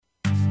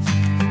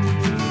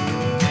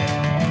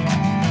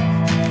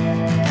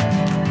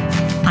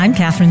I'm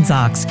Kathryn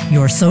Zox,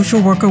 your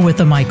social worker with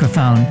a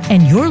microphone,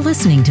 and you're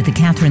listening to The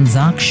Kathryn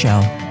Zox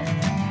Show.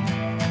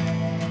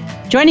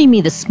 Joining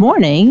me this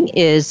morning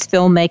is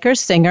filmmaker,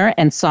 singer,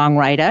 and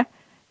songwriter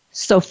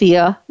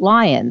Sofia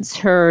Lyons.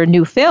 Her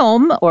new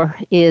film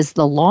is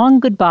The Long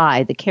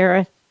Goodbye, the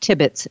Kara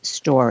Tippetts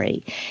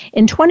Story.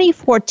 In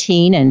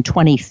 2014 and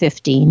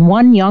 2015,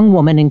 one young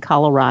woman in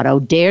Colorado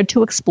dared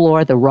to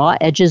explore the raw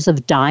edges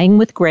of dying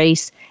with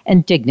grace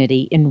and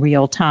dignity in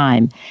real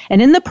time,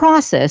 and in the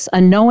process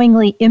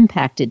unknowingly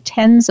impacted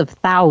tens of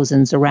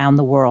thousands around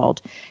the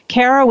world.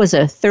 Kara was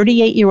a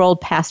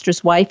 38-year-old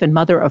pastor's wife and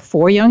mother of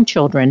 4 young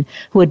children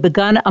who had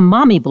begun a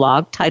mommy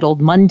blog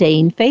titled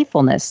Mundane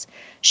Faithfulness,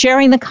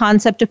 sharing the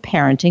concept of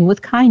parenting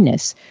with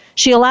kindness.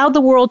 She allowed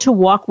the world to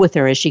walk with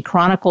her as she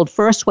chronicled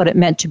first what it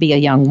meant to be a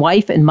young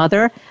wife and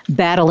mother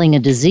battling a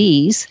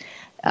disease,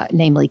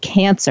 namely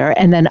cancer,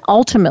 and then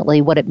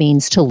ultimately what it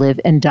means to live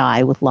and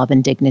die with love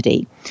and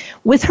dignity.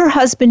 With her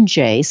husband,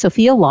 Jay,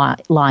 Sofia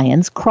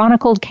Lyons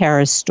chronicled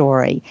Kara's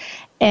story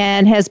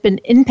and has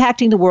been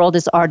impacting the world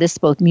as artists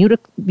both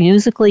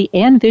musically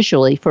and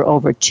visually for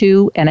over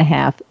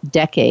 2.5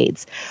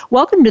 decades.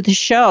 Welcome to the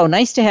show.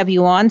 Nice to have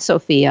you on,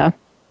 Sofia.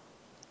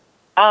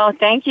 Oh,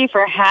 thank you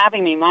for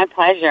having me. My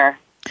pleasure.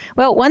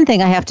 Well, one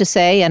thing I have to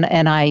say,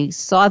 and I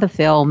saw the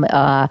film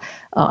on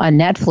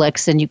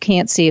Netflix, and you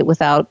can't see it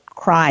without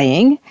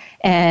crying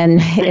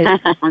and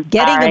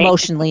getting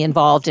emotionally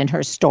involved in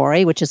her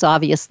story, which is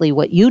obviously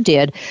what you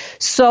did.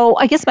 So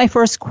I guess my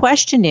first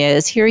question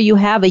is, here you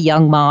have a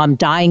young mom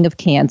dying of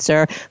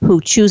cancer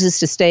who chooses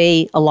to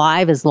stay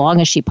alive as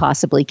long as she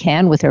possibly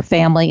can with her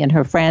family and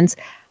her friends.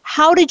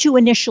 How did you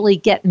initially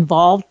get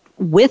involved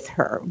with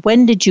her?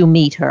 When did you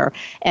meet her?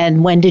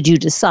 And when did you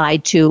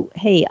decide to,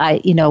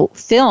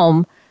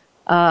 film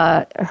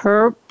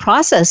her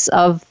process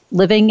of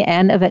living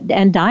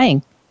and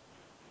dying?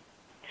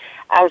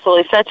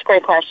 Absolutely. Such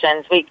great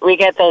questions. We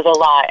get those a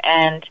lot.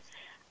 And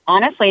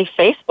honestly,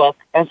 Facebook,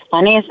 as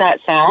funny as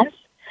that sounds,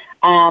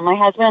 my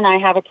husband and I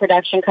have a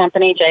production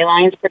company, J.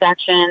 Lyons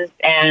Productions,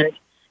 and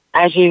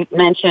as you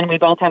mentioned, we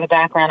both have a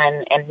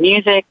background in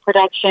music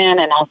production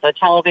and also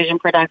television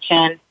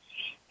production.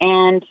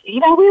 And,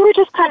 we were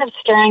just kind of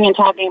stirring and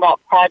talking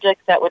about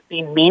projects that would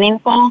be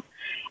meaningful.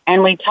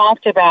 And we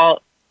talked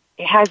about,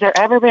 has there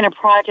ever been a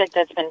project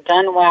that's been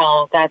done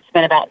well that's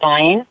been about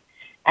dying?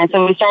 And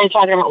so we started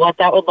talking about what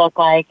that would look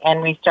like,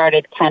 and we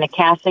started kind of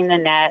casting the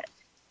net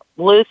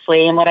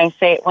loosely. And when I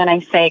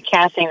say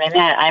casting the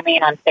net, I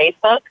mean on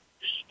Facebook.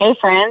 Hey,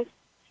 friends,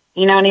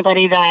 you know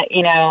anybody that,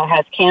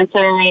 has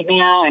cancer right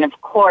now? And, of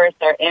course,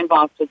 our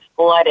inbox was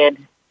flooded,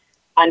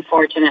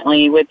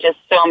 unfortunately, with just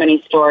so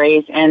many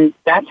stories. And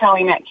that's how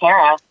we met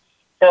Kara.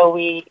 So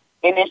we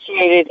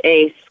initiated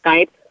a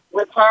Skype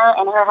with her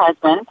and her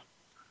husband,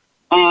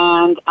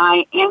 and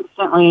I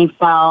instantly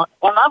fell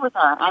in love with her.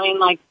 I mean,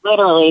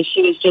 literally,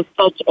 she was just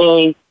such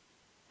a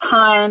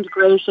kind,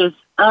 gracious,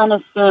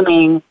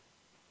 unassuming,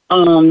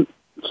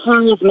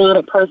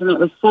 charismatic person that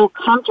was so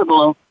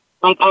comfortable.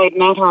 I'd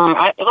known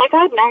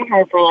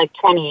her for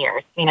 20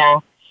 years,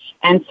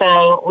 And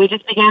so we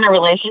just began a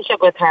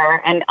relationship with her.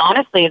 And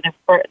honestly,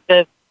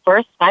 the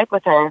first Skype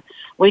with her,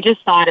 we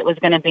just thought it was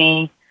going to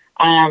be,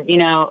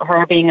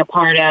 her being a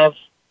part of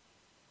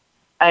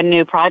a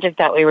new project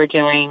that we were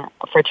doing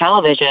for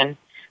television.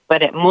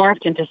 But it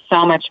morphed into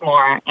so much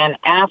more. And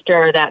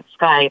after that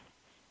Skype,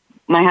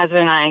 my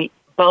husband and I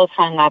both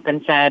hung up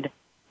and said,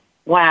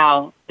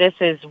 wow, this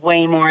is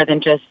way more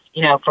than just,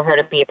 for her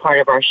to be a part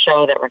of our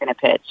show that we're going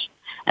to pitch.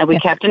 And we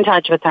kept in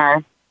touch with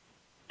her.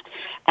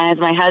 As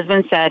my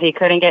husband said, he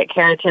couldn't get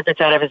Kara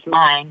Tippetts out of his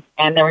mind,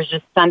 and there was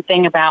just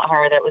something about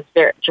her that was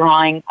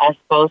drawing us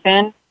both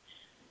in.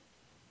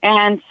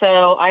 And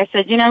so I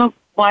said,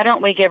 why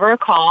don't we give her a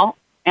call?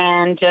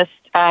 And just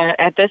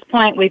at this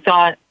point, we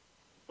thought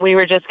we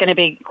were just going to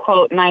be,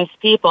 quote, nice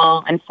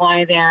people and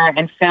fly there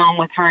and film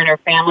with her and her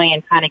family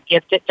and kind of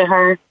gift it to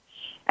her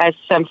as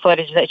some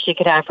footage that she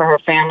could have for her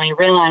family,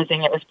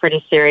 realizing it was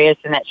pretty serious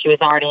and that she was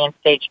already in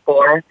stage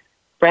 4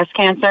 breast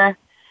cancer.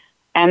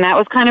 And that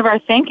was kind of our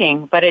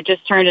thinking, but it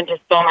just turned into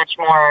so much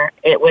more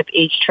with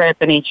each trip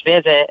and each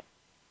visit.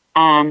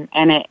 And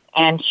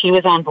she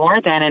was on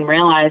board then and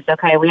realized,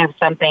 okay, we have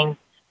something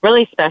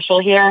really special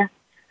here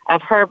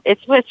of her.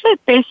 It's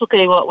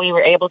basically what we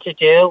were able to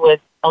do was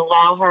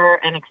allow her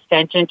an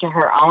extension to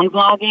her own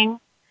blogging.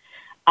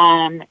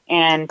 And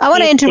I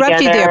want to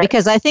interrupt you there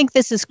because I think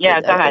this is go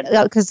ahead.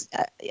 Because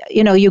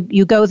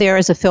you go there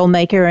as a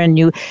filmmaker and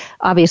you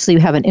obviously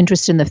have an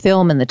interest in the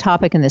film and the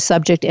topic and the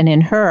subject and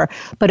in her,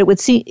 but it would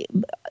seem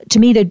to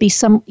me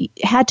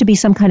had to be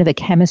some kind of a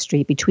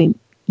chemistry between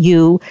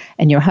you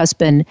and your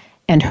husband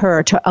and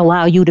her to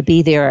allow you to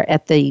be there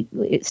at the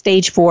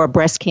stage 4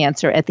 breast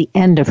cancer at the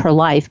end of her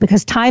life,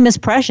 because time is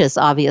precious,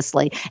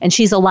 obviously, and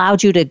she's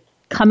allowed you to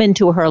come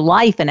into her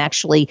life and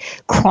actually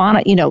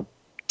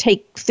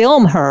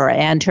film her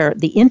and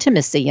the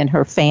intimacy in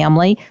her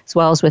family as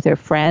well as with her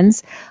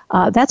friends.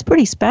 That's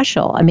pretty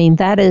special. I mean,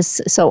 that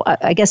is, so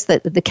I guess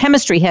the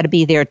chemistry had to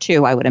be there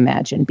too, I would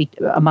imagine,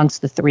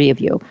 amongst the three of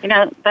you.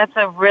 That's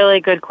a really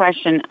good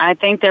question. I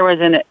think there was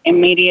an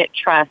immediate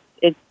trust.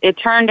 It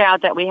turned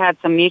out that we had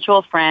some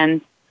mutual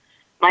friends.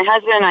 My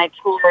husband and I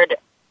toured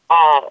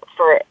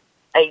for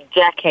a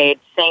decade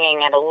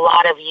singing at a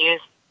lot of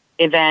youth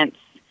events,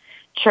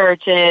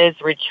 churches,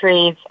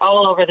 retreats,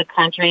 all over the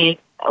country,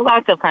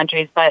 lots of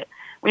countries, but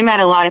we met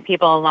a lot of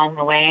people along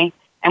the way,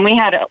 and we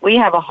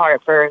have a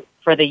heart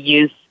for the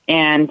youth,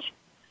 and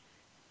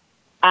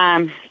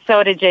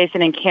so did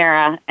Jason and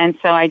Kara, and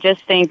so I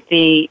just think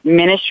the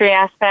ministry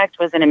aspect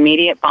was an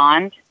immediate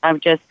bond of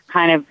just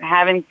kind of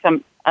having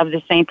some of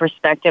the same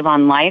perspective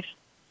on life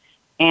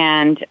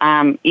and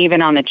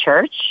even on the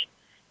church,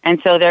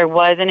 and so there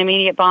was an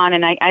immediate bond,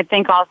 and I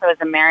think also as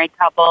a married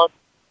couple,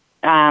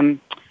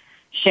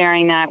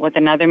 sharing that with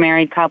another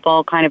married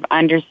couple, kind of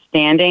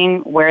understanding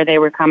where they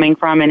were coming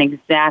from and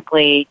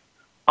exactly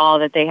all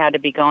that they had to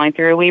be going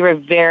through. We were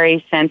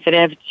very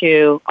sensitive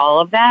to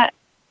all of that.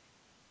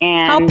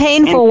 And how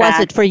painful was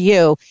it for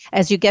you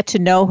as you get to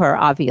know her?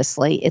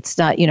 Obviously, it's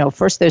not,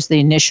 first there's the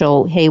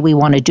initial, hey, we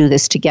want to do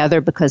this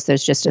together because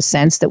there's just a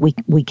sense that we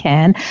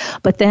can.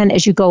 But then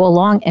as you go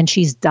along and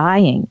she's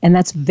dying, and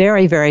that's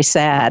very, very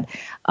sad.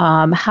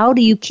 How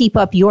do you keep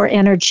up your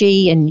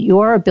energy and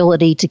your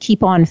ability to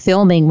keep on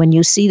filming when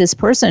you see this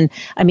person?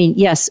 I mean,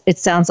 yes, it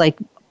sounds like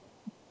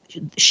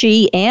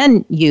she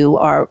and you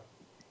are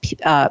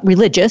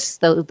religious,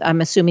 though I'm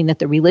assuming that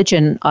the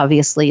religion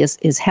obviously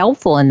is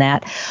helpful in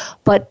that.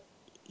 But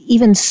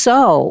even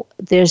so,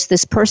 there's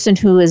this person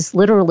who is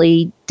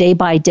literally day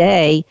by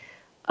day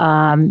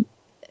dying,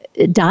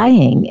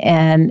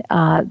 and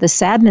the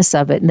sadness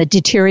of it and the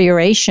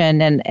deterioration.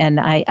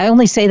 And I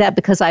only say that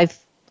because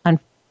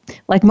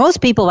like most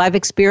people, I've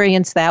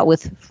experienced that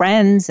with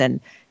friends and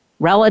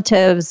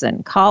relatives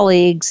and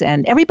colleagues,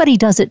 and everybody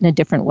does it in a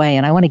different way.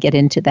 And I want to get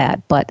into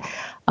that. But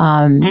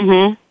how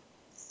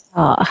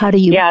do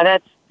you? Yeah,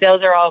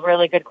 those are all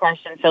really good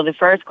questions. So the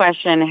first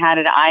question, how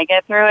did I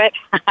get through it?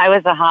 I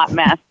was a hot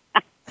mess.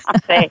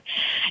 I'll say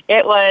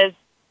it was.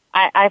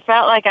 I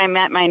felt like I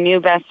met my new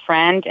best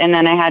friend, and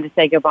then I had to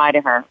say goodbye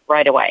to her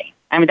right away.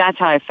 I mean, that's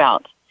how I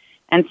felt.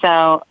 And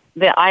so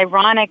the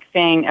ironic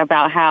thing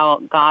about how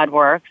God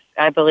works,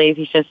 I believe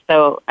He's just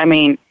so. I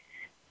mean,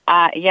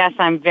 yes,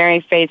 I'm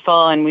very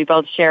faithful, and we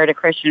both shared a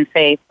Christian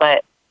faith,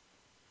 but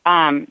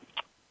dying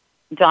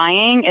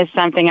is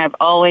something I've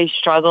always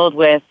struggled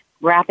with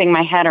wrapping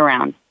my head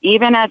around.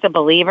 Even as a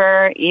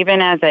believer,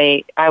 even as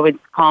I would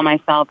call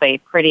myself a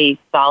pretty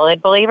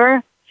solid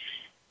believer.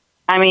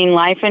 I mean,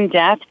 life and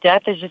death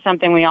is just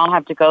something we all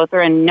have to go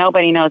through, and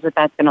nobody knows what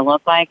that's going to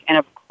look like. And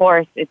of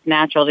course, it's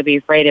natural to be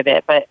afraid of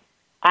it, but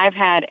I've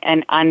had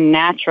an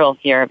unnatural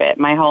fear of it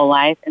my whole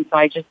life, and so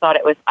I just thought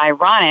it was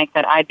ironic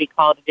that I'd be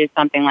called to do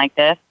something like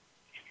this.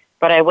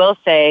 But I will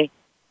say,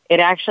 it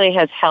actually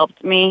has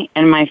helped me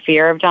in my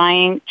fear of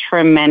dying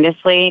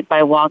tremendously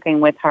by walking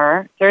with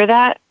her through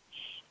that.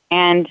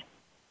 And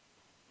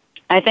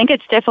I think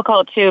it's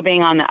difficult, too,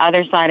 being on the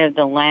other side of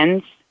the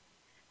lens.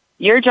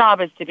 Your job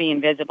is to be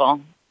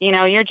invisible.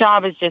 Your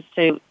job is just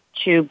to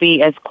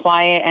be as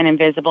quiet and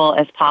invisible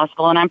as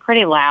possible. And I'm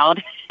pretty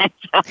loud. And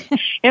so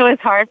it was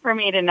hard for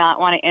me to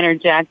not want to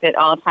interject at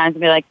all times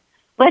and be like,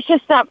 let's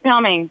just stop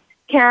filming.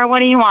 Kara, what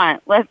do you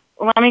want? Let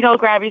me go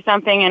grab you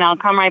something and I'll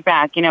come right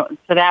back. So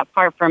that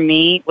part for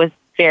me was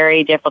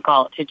very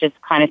difficult, to just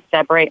kind of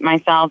separate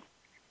myself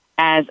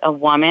as a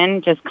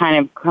woman, just kind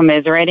of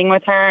commiserating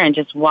with her and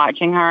just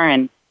watching her.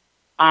 And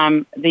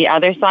the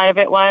other side of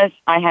it was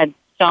I had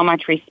so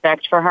much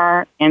respect for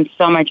her and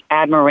so much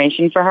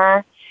admiration for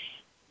her.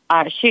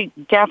 She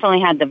definitely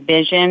had the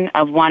vision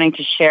of wanting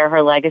to share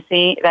her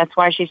legacy. That's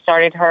why she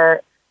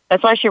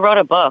that's why she wrote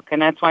a book,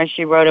 and that's why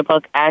she wrote a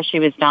book as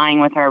she was dying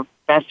with her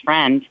best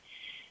friend.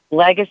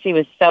 Legacy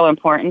was so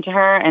important to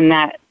her, and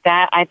that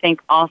I think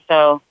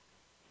also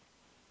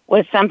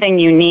was something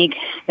unique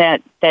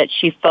that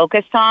she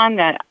focused on,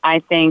 that I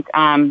think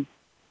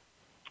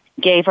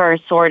gave her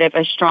sort of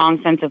a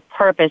strong sense of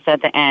purpose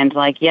at the end.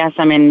 Like, yes,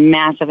 I'm in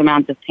massive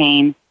amounts of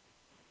pain,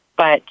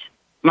 but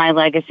my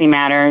legacy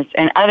matters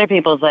and other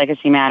people's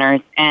legacy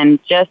matters. And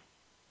just,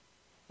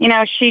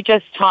 she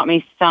just taught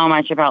me so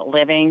much about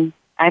living.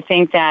 I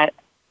think that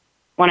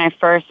when I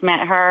first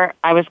met her,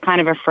 I was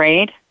kind of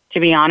afraid, to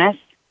be honest.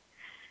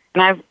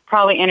 And I've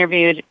probably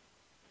interviewed,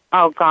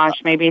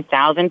 maybe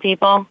 1,000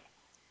 people.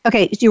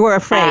 Okay, you were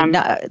afraid.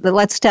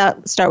 Let's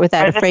start with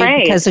that.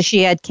 Afraid because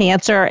she had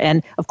cancer,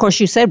 and of course,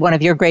 you said one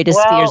of your greatest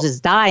fears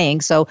is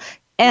dying. So,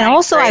 and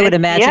also, I would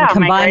imagine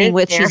combining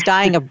with she's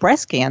dying of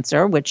breast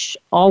cancer, which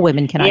all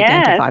women can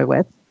identify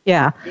with.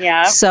 Yeah.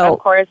 Yeah. So, of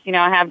course,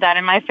 I have that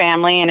in my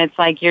family, and it's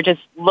like you're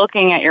just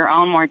looking at your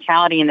own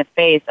mortality in the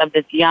face of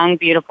this young,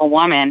 beautiful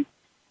woman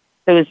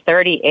who is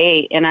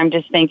 38, and I'm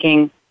just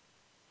thinking,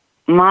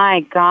 my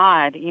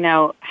God,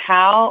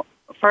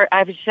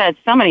 I've just had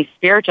so many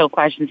spiritual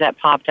questions that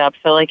popped up.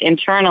 So, like,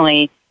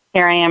 internally,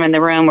 here I am in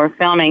the room, we're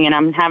filming, and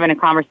I'm having a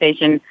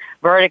conversation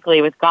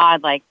vertically with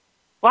God, like,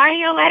 why are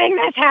you letting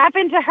this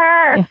happen to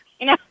her? Yeah.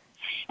 You know,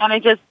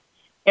 and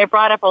it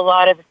brought up a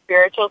lot of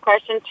spiritual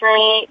questions for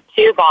me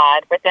to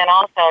God, but then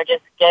also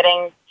just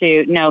getting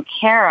to know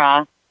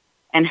Kara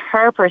and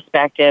her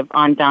perspective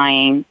on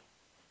dying.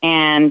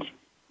 And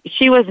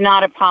she was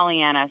not a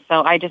Pollyanna,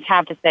 so I just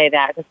have to say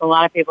that, because a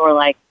lot of people were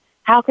like,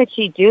 how could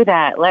she do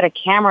that? Let a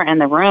camera in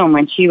the room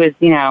when she was,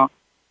 and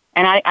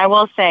I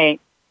will say,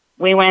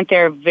 we went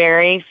there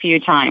very few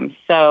times.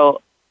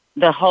 So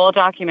the whole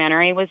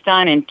documentary was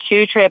done in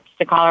 2 trips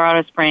to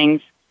Colorado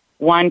Springs,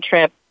 1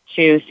 trip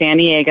to San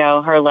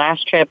Diego. Her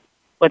last trip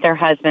with her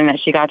husband that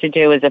she got to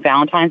do was a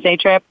Valentine's Day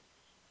trip.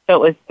 So it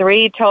was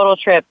 3 total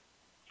trips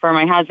for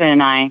my husband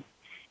and I.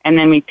 And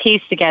then we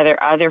pieced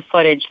together other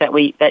footage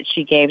that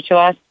she gave to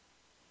us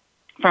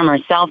from her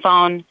cell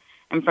phone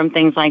and from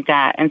things like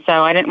that. And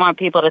so I didn't want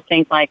people to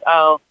think like,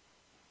 oh,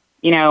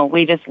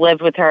 we just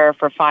lived with her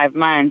for 5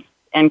 months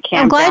and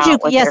camped I'm glad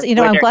out with her,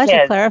 I'm glad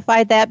kids. you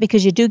clarified that,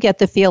 because you do get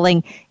the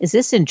feeling, is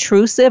this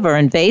intrusive or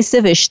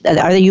invasive?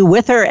 Are you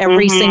with her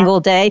every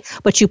single day?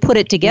 But you put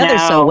it together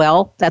so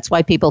well. That's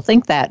why people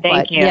think that.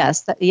 Thank you.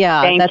 Yes. Thank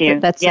you.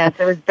 Yes,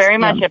 it was very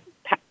much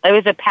it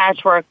was a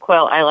patchwork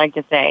quilt, I like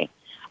to say,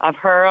 of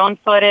her own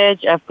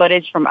footage, of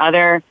footage from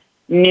other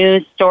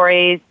news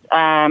stories,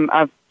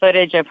 of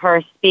footage of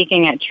her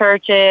speaking at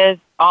churches,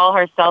 all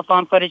her cell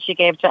phone footage she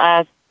gave to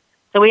us.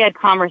 So we had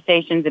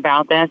conversations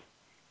about this.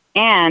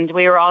 And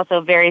we were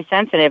also very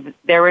sensitive.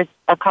 There was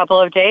a couple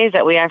of days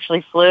that we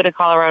actually flew to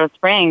Colorado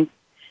Springs.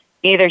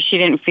 Either she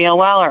didn't feel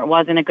well or it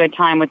wasn't a good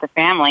time with the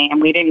family,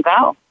 and we didn't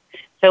go.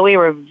 So we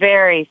were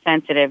very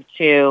sensitive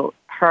to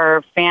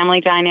her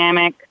family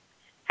dynamic,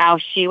 how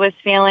she was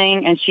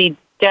feeling, and she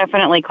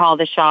definitely called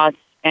the shots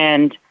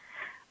and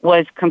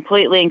was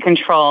completely in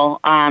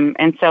control.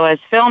 And so as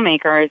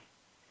filmmakers,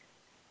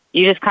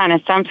 you just kind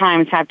of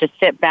sometimes have to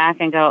sit back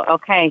and go,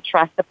 okay,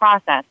 trust the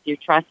process. You're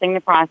trusting the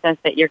process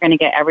that you're going to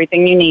get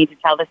everything you need to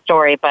tell the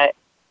story. But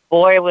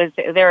boy,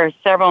 there are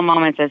several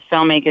moments as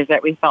filmmakers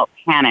that we felt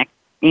panic,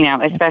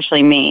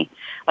 especially me.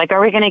 Like,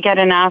 are we going to get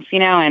enough,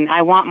 and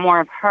I want more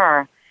of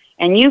her.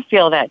 And you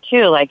feel that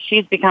too, like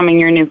she's becoming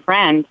your new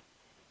friend.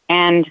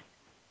 And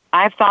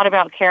I've thought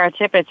about Kara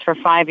Tippetts for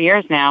 5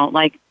 years now,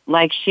 like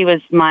she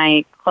was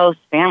my close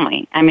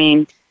family. I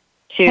mean,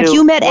 have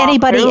you met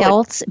anybody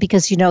else?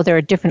 Because, there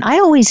are different. I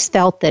always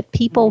felt that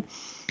people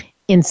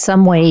in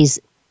some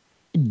ways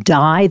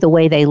die the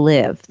way they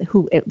live.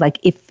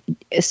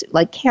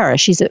 Like Kara,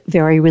 she's a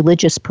very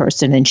religious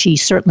person, and she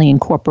certainly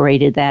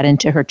incorporated that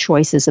into her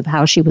choices of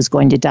how she was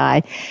going to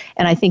die.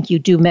 And I think you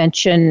do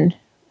mention,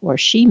 or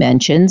she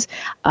mentions,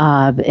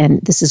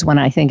 and this is when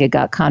I think it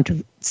got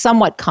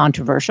somewhat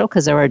controversial,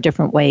 because there are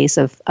different ways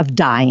of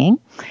dying.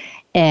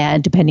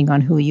 And depending on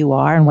who you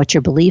are and what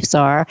your beliefs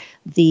are,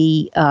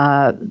 the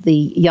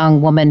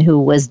young woman who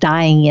was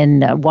dying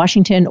in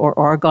Washington or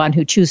Oregon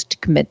who chose to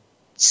commit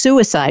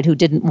suicide, who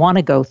didn't want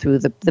to go through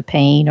the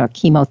pain or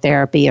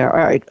chemotherapy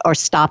or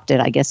stopped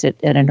it, I guess, at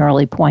an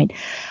early point.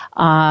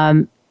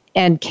 And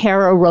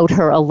Kara wrote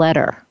her a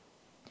letter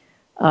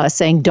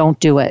saying, don't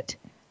do it.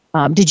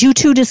 Did you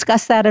two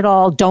discuss that at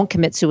all? Don't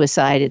commit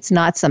suicide. It's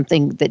not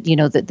something that,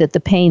 that the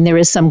pain, there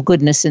is some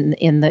goodness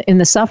in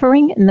the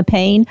suffering, in the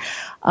pain.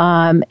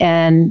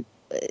 And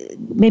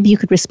maybe you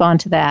could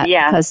respond to that.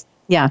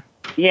 Yeah.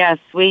 Yes,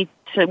 we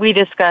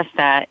discussed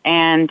that.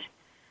 And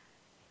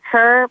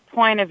her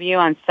point of view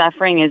on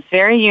suffering is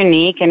very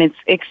unique, and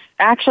it's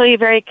actually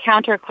very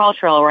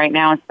countercultural right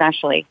now,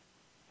 especially.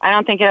 I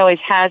don't think it always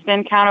has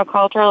been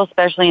countercultural,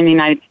 especially in the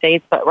United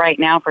States, but right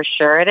now for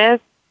sure it is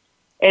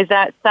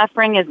that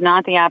suffering is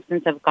not the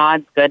absence of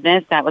God's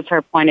goodness. That was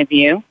her point of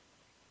view.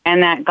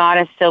 And that God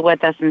is still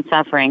with us in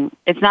suffering.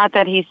 It's not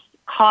that he's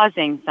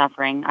causing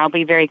suffering. I'll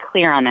be very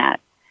clear on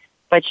that.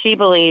 But she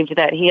believed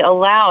that he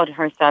allowed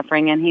her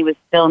suffering, and he was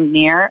still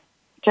near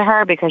to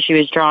her because she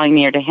was drawing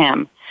near to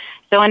him.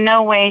 So in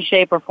no way,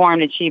 shape, or form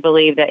did she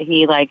believe that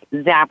he,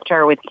 zapped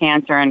her with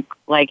cancer and,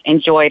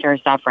 enjoyed her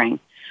suffering,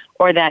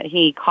 or that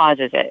he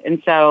causes it.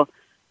 And so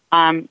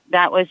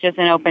that was just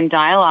an open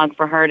dialogue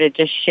for her to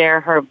just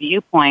share her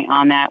viewpoint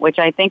on that, which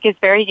I think is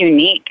very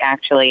unique,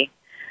 actually.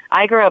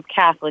 I grew up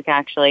Catholic,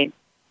 actually.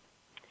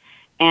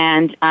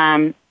 And,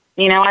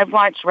 I've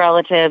watched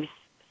relatives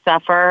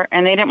suffer,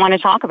 and they didn't want to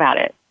talk about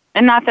it.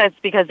 And not that it's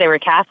because they were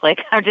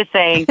Catholic. I'm just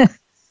saying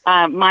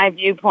my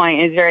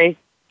viewpoint is very,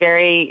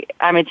 very,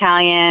 I'm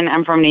Italian,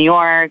 I'm from New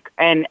York,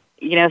 and,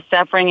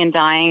 suffering and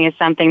dying is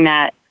something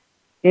that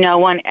no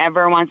one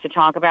ever wants to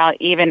talk about,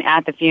 even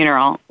at the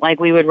funeral.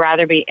 We would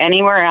rather be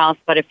anywhere else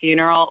but a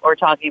funeral or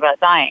talking about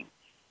dying.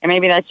 And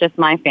maybe that's just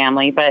my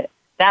family, but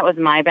that was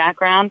my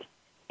background.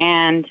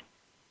 And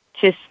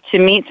to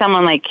meet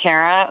someone like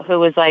Kara, who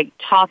was,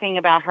 talking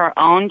about her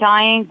own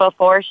dying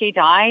before she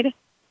died,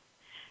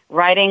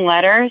 writing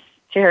letters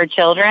to her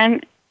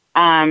children.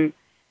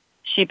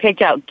 She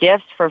picked out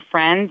gifts for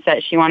friends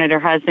that she wanted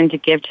her husband to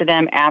give to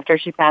them after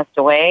she passed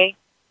away.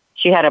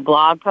 She had a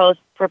blog post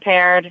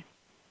prepared.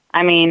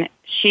 I mean,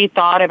 she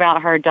thought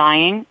about her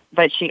dying,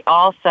 but she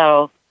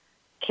also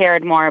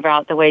cared more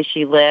about the way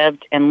she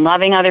lived and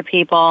loving other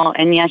people.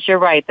 And yes, you're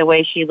right, the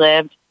way she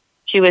lived.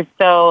 She was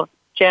so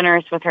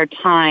generous with her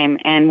time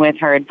and with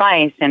her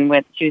advice, and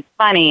she was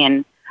funny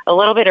and a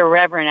little bit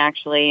irreverent,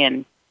 actually.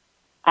 And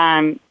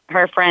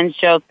her friends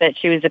joked that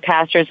she was a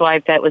pastor's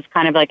wife that was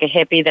kind of like a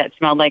hippie that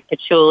smelled like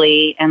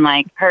patchouli, and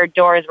like her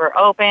doors were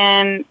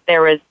open.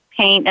 There was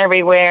paint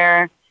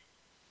everywhere.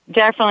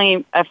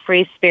 Definitely a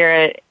free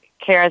spirit,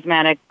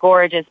 charismatic,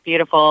 gorgeous,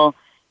 beautiful,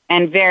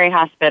 and very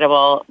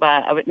hospitable.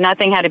 But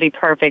nothing had to be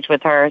perfect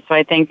with her. So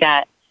I think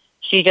that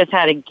she just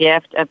had a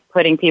gift of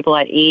putting people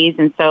at ease.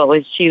 And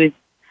so she was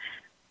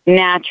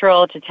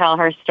natural to tell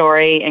her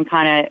story and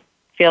kind of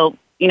feel,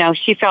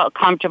 she felt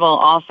comfortable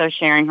also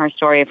sharing her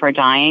story of her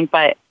dying.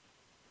 But,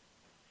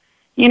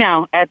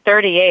 at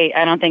 38,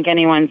 I don't think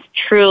anyone's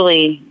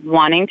truly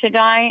wanting to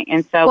die.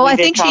 And so I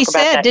think she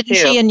said, didn't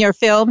she, in your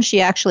film,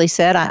 she actually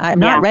said, I'm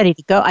not ready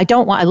to go. I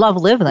love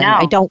living. No.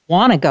 I don't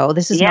want to go.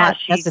 This is not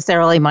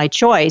necessarily my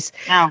choice.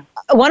 No.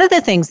 One of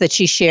the things that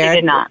she shared,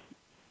 she did not.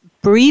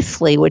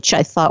 Briefly, which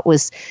I thought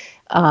was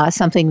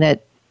something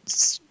that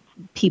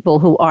people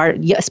who are,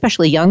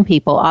 especially young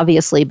people,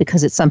 obviously,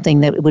 because it's something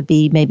that would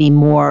be maybe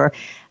more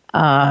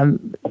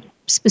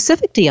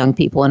specific to young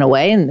people in a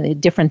way,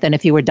 and different than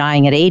if you were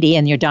dying at 80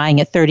 and you're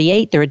dying at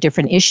 38. There are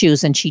different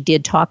issues, and she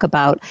did talk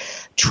about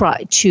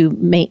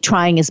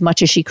trying as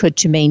much as she could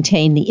to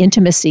maintain the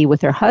intimacy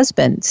with her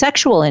husband,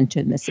 sexual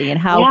intimacy, and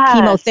how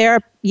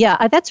chemotherapy.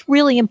 Yeah, that's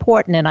really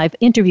important. And I've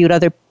interviewed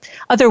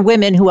other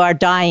women who are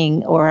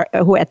dying or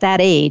who are at that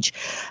age,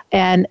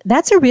 and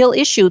that's a real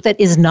issue that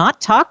is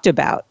not talked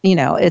about.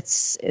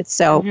 It's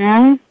so.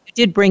 You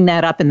did bring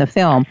that up in the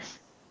film.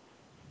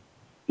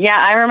 Yeah,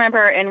 I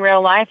remember in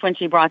real life when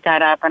she brought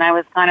that up, and I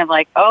was kind of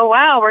like, oh,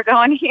 wow, we're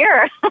going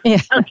here. Yeah.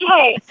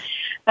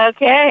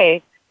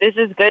 Okay. This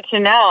is good to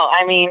know.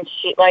 I mean,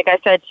 like I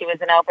said, she was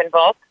an open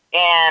book,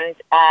 and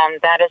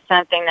that is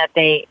something that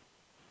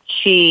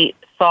she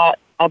thought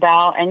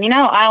about. And,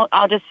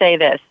 I'll just say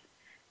this.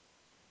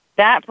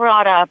 That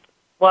brought up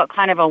what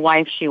kind of a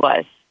wife she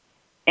was.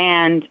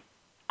 And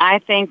I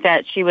think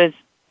that she was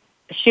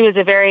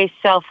a very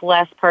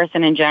selfless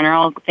person in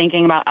general,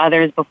 thinking about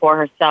others before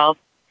herself.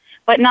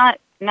 But not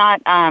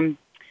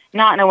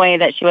in a way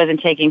that she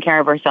wasn't taking care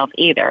of herself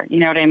either. You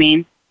know what I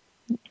mean?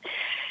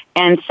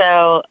 And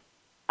so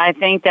I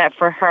think that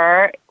for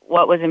her,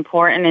 what was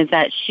important is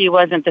that she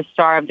wasn't the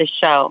star of the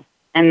show.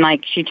 And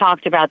like she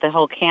talked about the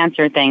whole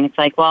cancer thing. It's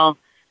like, well,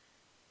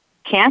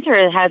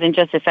 cancer hasn't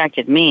just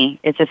affected me.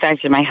 It's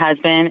affected my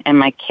husband and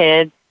my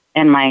kids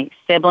and my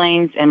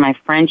siblings and my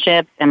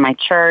friendships and my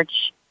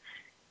church.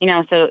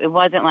 So it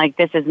wasn't like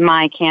this is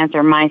my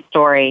cancer, my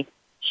story.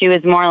 She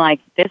was more like,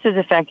 this has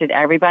affected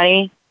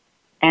everybody,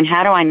 and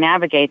how do I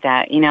navigate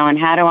that, and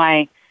how do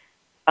I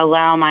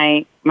allow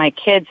my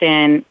kids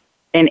in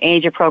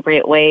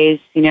age-appropriate ways?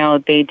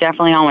 They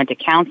definitely all went to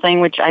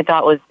counseling, which I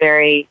thought was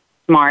very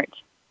smart.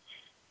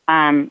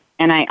 And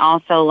I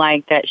also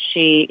liked that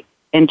she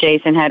and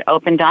Jason had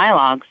open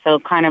dialogue, so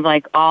kind of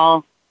like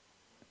all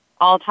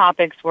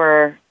topics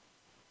were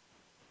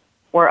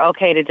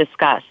okay to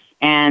discuss,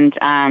 and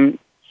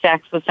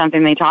sex was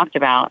something they talked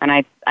about, and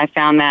I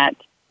found that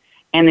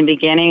in the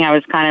beginning, I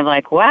was kind of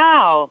like,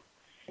 wow.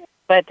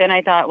 But then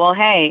I thought, well,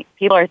 hey,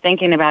 people are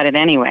thinking about it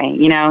anyway,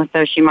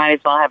 so she might as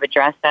well have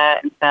addressed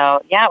that. And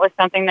so, yeah, it was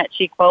something that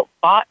she, quote,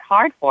 fought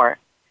hard for,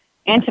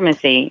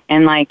 intimacy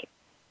and, like,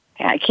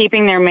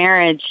 keeping their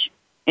marriage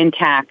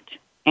intact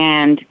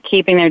and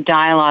keeping their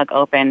dialogue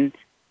open.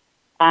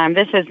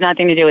 This has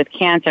nothing to do with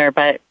cancer,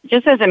 but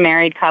just as a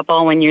married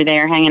couple, when you're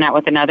there hanging out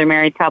with another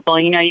married couple,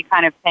 you're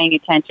kind of paying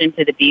attention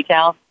to the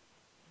details.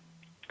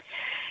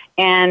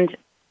 And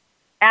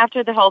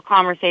after the whole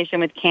conversation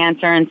with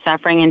cancer and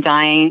suffering and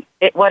dying,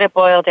 what it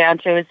boiled down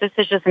to is this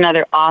is just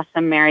another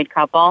awesome married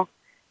couple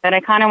that I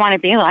kind of want to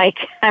be like.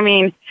 I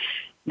mean,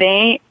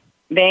 they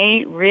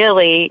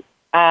really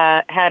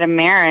had a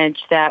marriage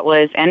that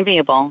was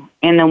enviable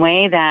in the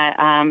way that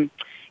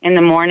in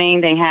the morning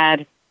they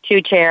had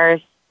 2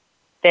 chairs.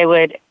 They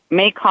would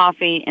make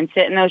coffee and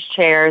sit in those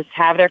chairs,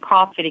 have their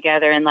coffee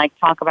together, and like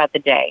talk about the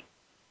day.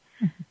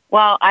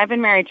 Well, I've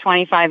been married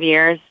 25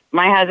 years.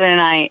 My husband and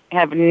I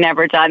have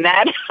never done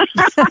that.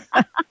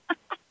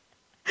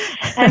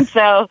 And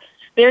so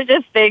there's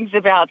just things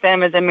about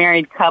them as a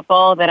married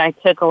couple that I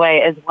took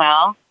away as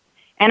well.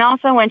 And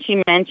also when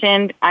she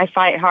mentioned I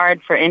fight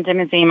hard for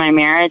intimacy in my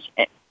marriage,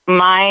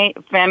 my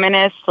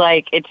feminist,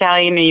 like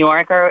Italian New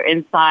Yorker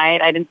inside,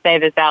 I didn't say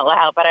this out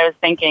loud, but I was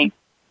thinking,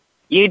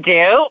 you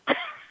do?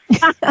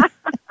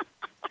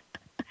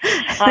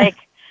 Like,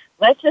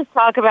 let's just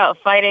talk about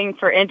fighting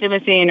for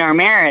intimacy in our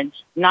marriage,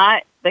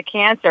 not the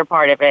cancer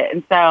part of it.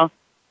 And so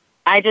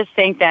I just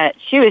think that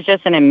she was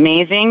just an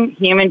amazing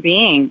human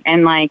being.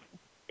 And like,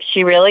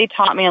 she really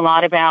taught me a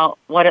lot about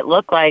what it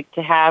looked like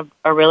to have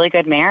a really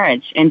good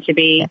marriage and to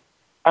be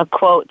a,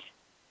 quote,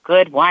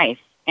 good wife.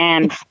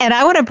 And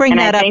I want to bring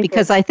that up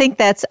because I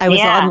think I was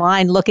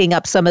online looking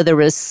up some of the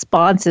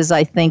responses,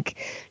 I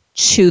think,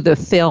 to the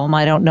film.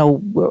 I don't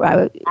know.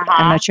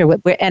 I'm not sure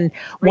what. And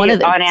one of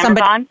the on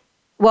Amazon.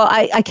 Well,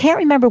 I can't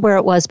remember where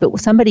it was, but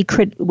somebody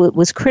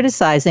was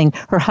criticizing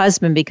her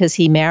husband because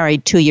he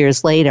married 2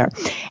 years later.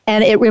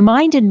 And it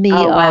reminded me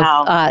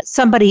of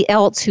somebody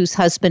else whose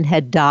husband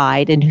had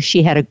died and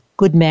she had a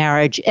good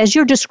marriage. As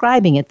you're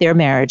describing it, their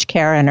marriage,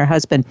 Kara and her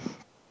husband.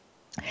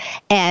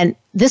 And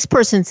this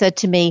person said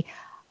to me,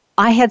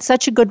 I had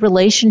such a good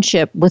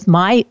relationship with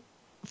my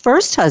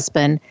first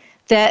husband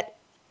that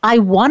I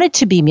wanted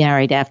to be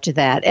married after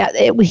that.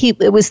 It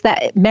was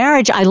that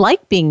marriage. I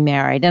like being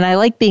married, and I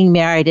like being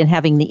married and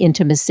having the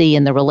intimacy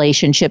and the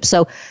relationship.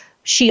 So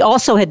she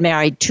also had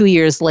married 2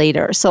 years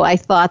later. So I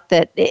thought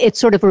that it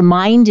sort of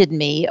reminded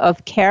me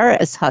of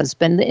Kara's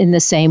husband in the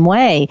same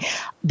way.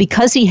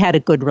 Because he had a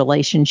good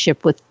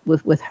relationship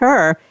with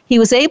her, he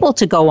was able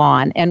to go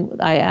on. And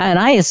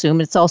I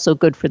assume it's also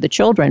good for the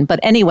children. But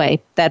anyway,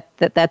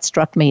 that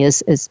struck me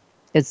as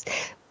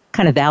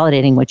kind of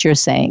validating what you're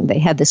saying. They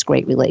had this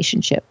great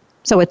relationship.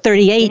 So at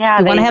 38,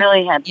 yeah, they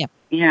really had.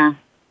 Yeah.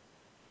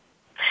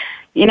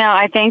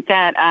 I think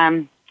that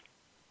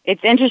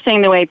it's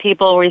interesting the way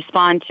people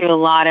respond to a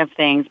lot of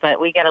things, but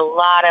we get a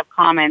lot of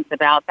comments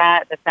about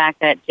that, the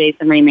fact that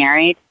Jason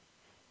remarried.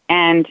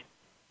 And,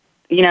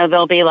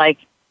 they'll be like,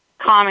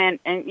 comment,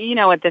 and you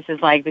know what this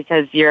is like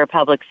because you're a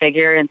public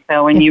figure, and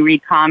so when you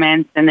read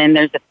comments, and then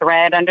there's a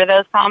thread under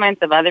those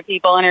comments of other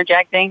people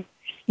interjecting.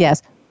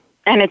 Yes.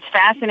 And it's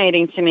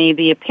fascinating to me,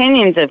 the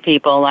opinions of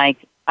people, like,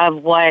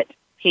 of what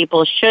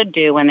people should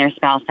do when their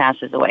spouse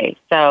passes away.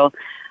 So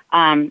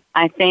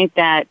I think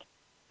that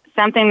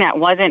something that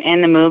wasn't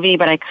in the movie,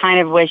 but I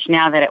kind of wish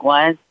now that it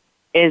was,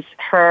 is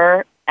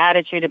her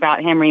attitude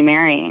about him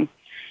remarrying.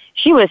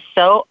 She was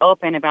so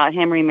open about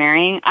him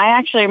remarrying. I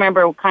actually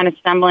remember kind of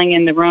stumbling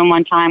in the room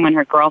one time when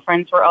her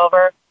girlfriends were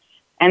over,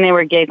 and they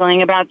were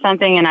giggling about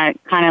something, and I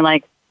kind of,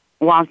 like,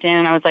 walked in,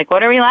 and I was like,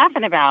 what are we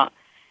laughing about?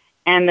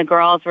 And the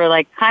girls were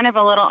like kind of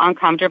a little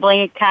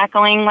uncomfortably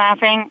cackling,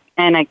 laughing.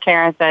 And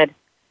Kara said,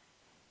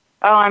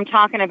 oh, I'm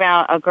talking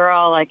about a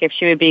girl, like if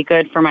she would be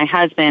good for my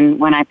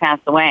husband when I pass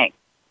away.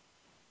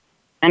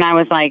 And I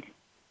was like,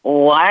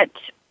 what?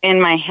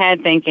 In my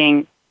head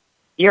thinking,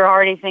 you're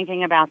already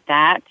thinking about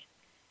that?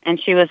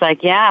 And she was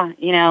like, yeah,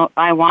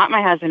 I want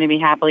my husband to be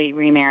happily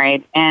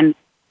remarried. And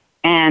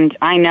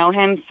I know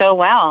him so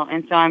well.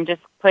 And so I'm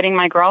just putting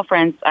my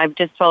girlfriends, I've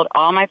just told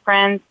all my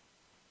friends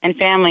and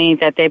family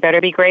that they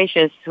better be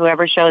gracious,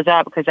 whoever shows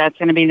up, because that's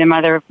going to be the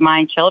mother of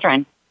my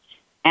children.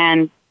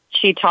 And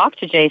she talked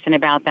to Jason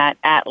about that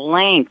at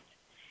length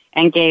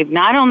and gave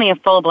not only a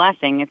full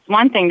blessing. It's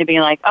one thing to be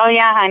like, oh,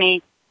 yeah,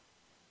 honey,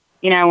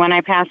 when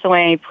I pass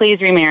away,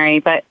 please remarry.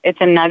 But it's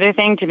another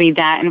thing to be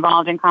that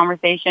involved in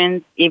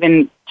conversations,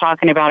 even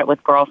talking about it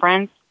with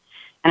girlfriends.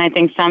 And I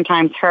think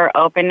sometimes her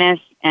openness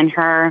and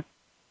her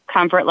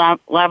comfort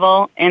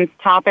level in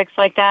topics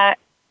like that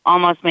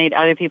almost made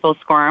other people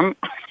squirm.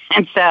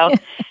 And so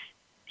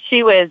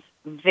she was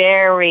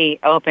very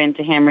open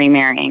to him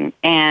remarrying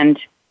and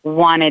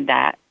wanted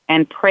that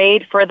and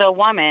prayed for the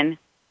woman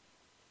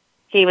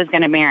he was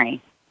going to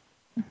marry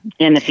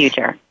in the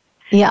future.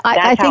 Yeah,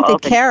 I think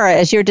that Kara,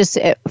 as you're just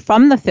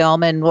from the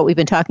film and what we've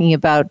been talking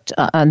about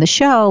on the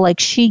show, like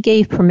she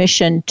gave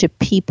permission to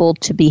people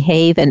to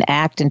behave and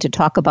act and to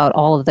talk about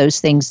all of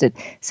those things that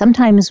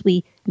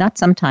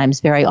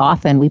very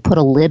often we put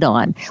a lid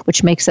on,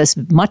 which makes us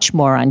much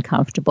more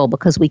uncomfortable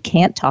because we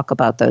can't talk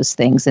about those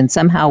things. And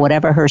somehow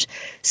whatever her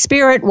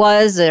spirit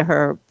was, or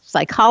her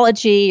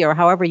psychology, or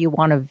however you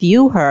want to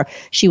view her,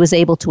 she was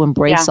able to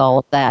embrace all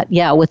of that,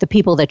 with the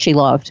people that she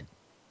loved.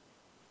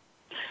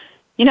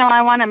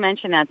 I want to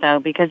mention that, though,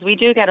 because we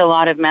do get a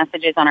lot of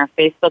messages on our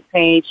Facebook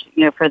page,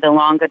 for the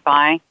long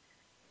goodbye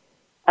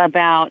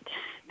about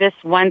this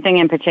one thing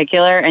in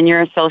particular, and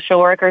you're a social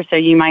worker, so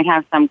you might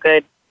have some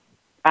good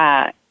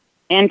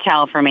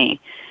intel for me.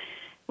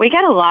 We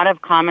get a lot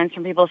of comments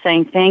from people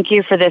saying, thank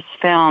you for this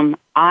film.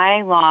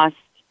 I lost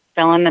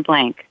fill in the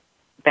blank.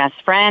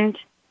 Best friend,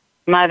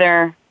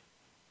 mother,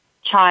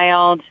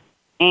 child,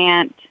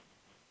 aunt,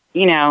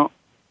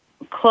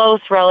 close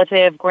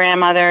relative,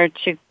 grandmother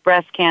to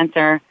breast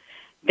cancer.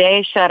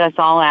 They shut us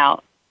all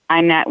out.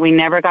 We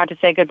never got to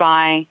say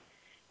goodbye.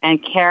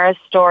 And Kara's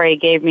story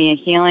gave me a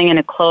healing and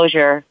a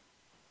closure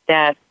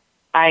that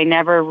I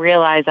never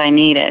realized I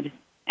needed.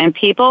 And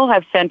people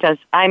have sent us,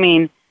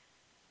 I'm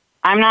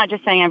not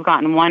just saying I've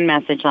gotten one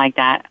message like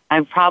that.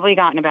 I've probably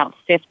gotten about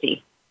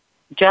 50,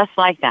 just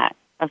like that,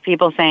 of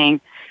people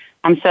saying,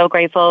 I'm so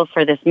grateful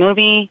for this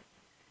movie.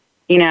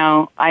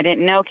 I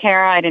didn't know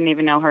Kara. I didn't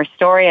even know her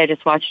story. I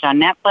just watched it on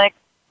Netflix.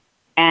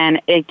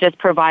 And it just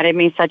provided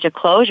me such a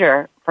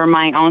closure for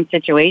my own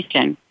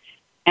situation.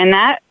 And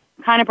that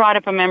kind of brought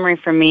up a memory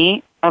for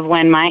me of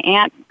when my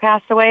aunt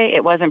passed away.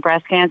 It wasn't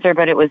breast cancer,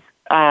 but it was,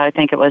 I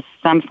think it was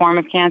some form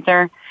of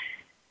cancer.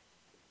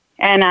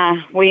 And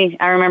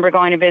I remember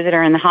going to visit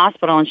her in the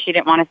hospital, and she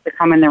didn't want us to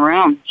come in the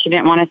room. She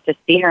didn't want us to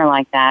see her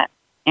like that.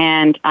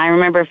 And I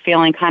remember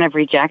feeling kind of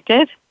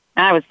rejected.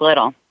 I was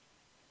little.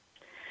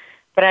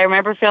 But I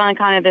remember feeling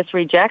kind of this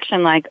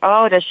rejection, like,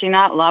 oh, does she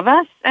not love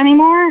us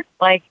anymore?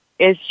 Like,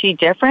 is she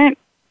different?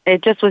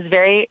 It just was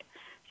very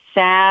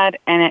sad,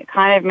 and it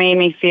kind of made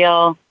me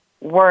feel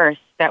worse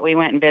that we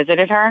went and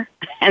visited her.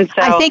 And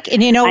so I think,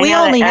 and we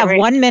only have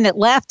 1 minute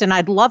left, and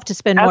I'd love to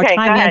spend more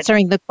time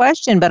answering the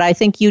question, but I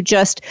think you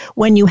just,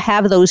 when you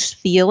have those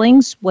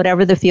feelings,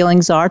 whatever the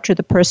feelings are to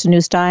the person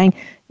who's dying,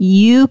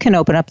 you can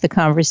open up the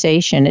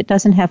conversation. It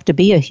doesn't have to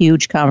be a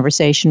huge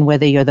conversation,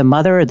 whether you're the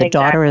mother or the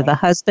daughter or the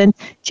husband,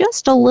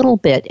 just a little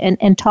bit,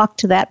 and talk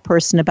to that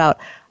person about,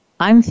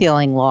 I'm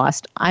feeling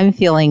lost. I'm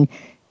feeling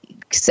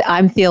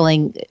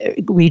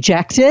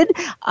rejected.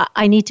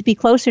 I need to be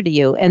closer to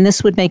you, and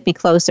this would make me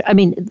closer. I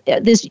mean,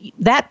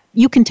 that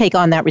you can take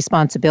on that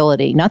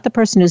responsibility, not the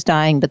person who's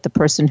dying, but the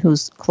person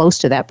who's close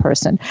to that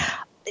person.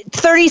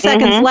 30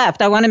 seconds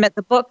left. I want to met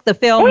the book, the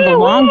film, The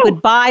Long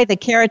Goodbye, the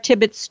Kara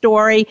Tippetts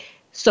Story,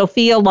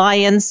 Sofia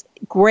Lyons.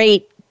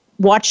 Great.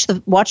 Watch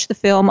the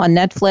film on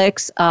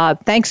Netflix.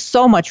 Thanks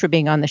so much for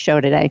being on the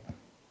show today.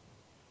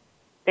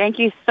 Thank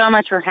you so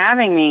much for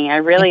having me. I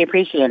really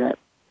appreciate it.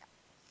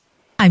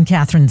 I'm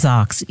Kathryn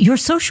Zox, your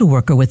social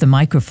worker with a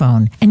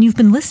microphone, and you've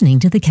been listening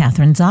to The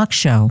Kathryn Zox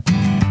Show.